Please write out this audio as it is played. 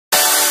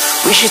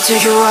We should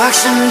take a walk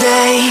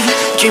someday,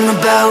 dream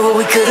about what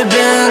we could have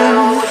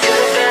been.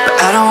 But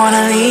I don't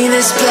wanna leave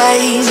this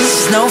place,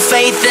 there's no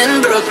faith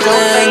in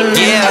Brooklyn.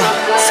 Yeah.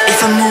 So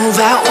if I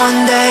move out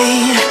one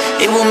day,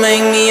 it will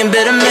make me a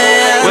better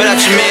man.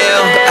 Without your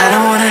meal, but I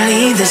don't wanna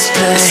leave this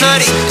place,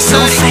 it's no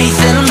faith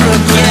in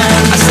Brooklyn. Yeah,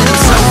 I said I'm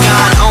so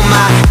gone, oh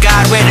my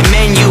God, where the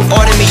menu?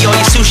 Order me all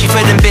your sushi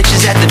for them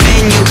bitches at the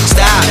venue.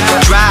 Stop,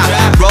 drive,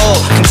 roll,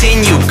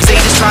 continue, cause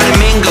they just trying to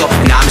mingle,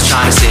 and I'm just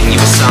trying to sing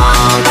you a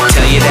song.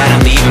 Tell you that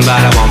I'm leaving,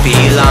 but I won't be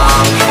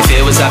long. If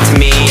it was up to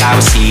me, I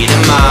would see you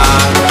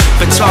tomorrow.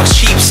 But talk's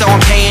cheap, so I'm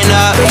paying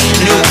up.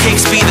 New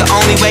kicks be the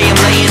only way I'm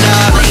laying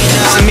up.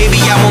 So maybe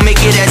I won't make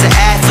it as an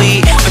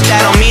athlete, but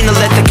that don't mean to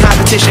let the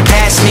competition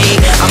pass me.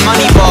 I'm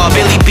Moneyball,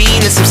 Billy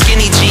Bean, and some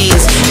skinny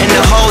jeans, and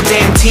the whole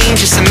damn team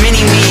just some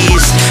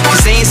mini-me's.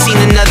 Cause they ain't seen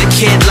another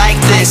kid like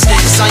this.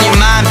 It's on your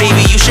mind,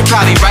 baby, you should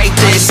probably write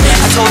this.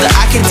 I told her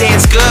I can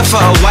dance good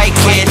for a white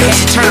kid,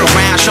 so turn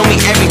around, show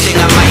me everything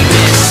I might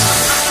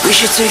miss. We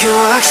should take a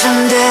walk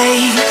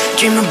someday,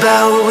 dream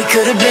about what we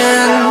could have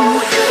been.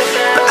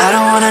 But I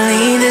don't wanna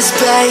leave this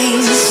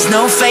place, there's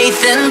no faith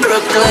in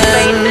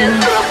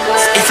Brooklyn.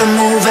 So if I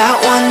move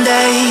out one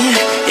day,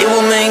 it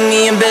will make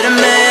me a better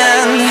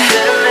man.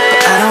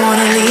 But I don't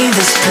wanna leave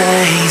this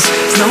place,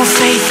 there's no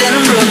faith in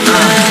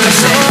Brooklyn. I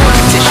said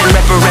repetition,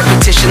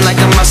 repetition like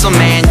a muscle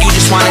man. You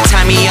just wanna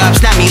tie me up,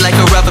 snap me like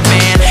a rubber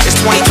band. It's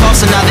 2012,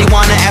 so now they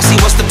wanna ask me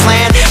what's the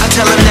plan. I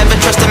tell them never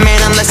trust a man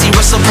unless he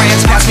Russell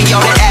Brands. Pass me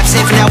all that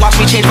absinthe, and now watch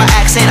me change my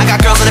accent. I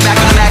got girls on the back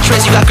of the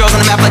mattress, you got girls on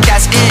the map, but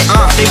that's it.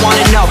 They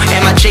wanna know,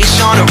 am I Jay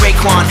Sean or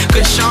Raekwon?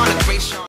 Good Sean or great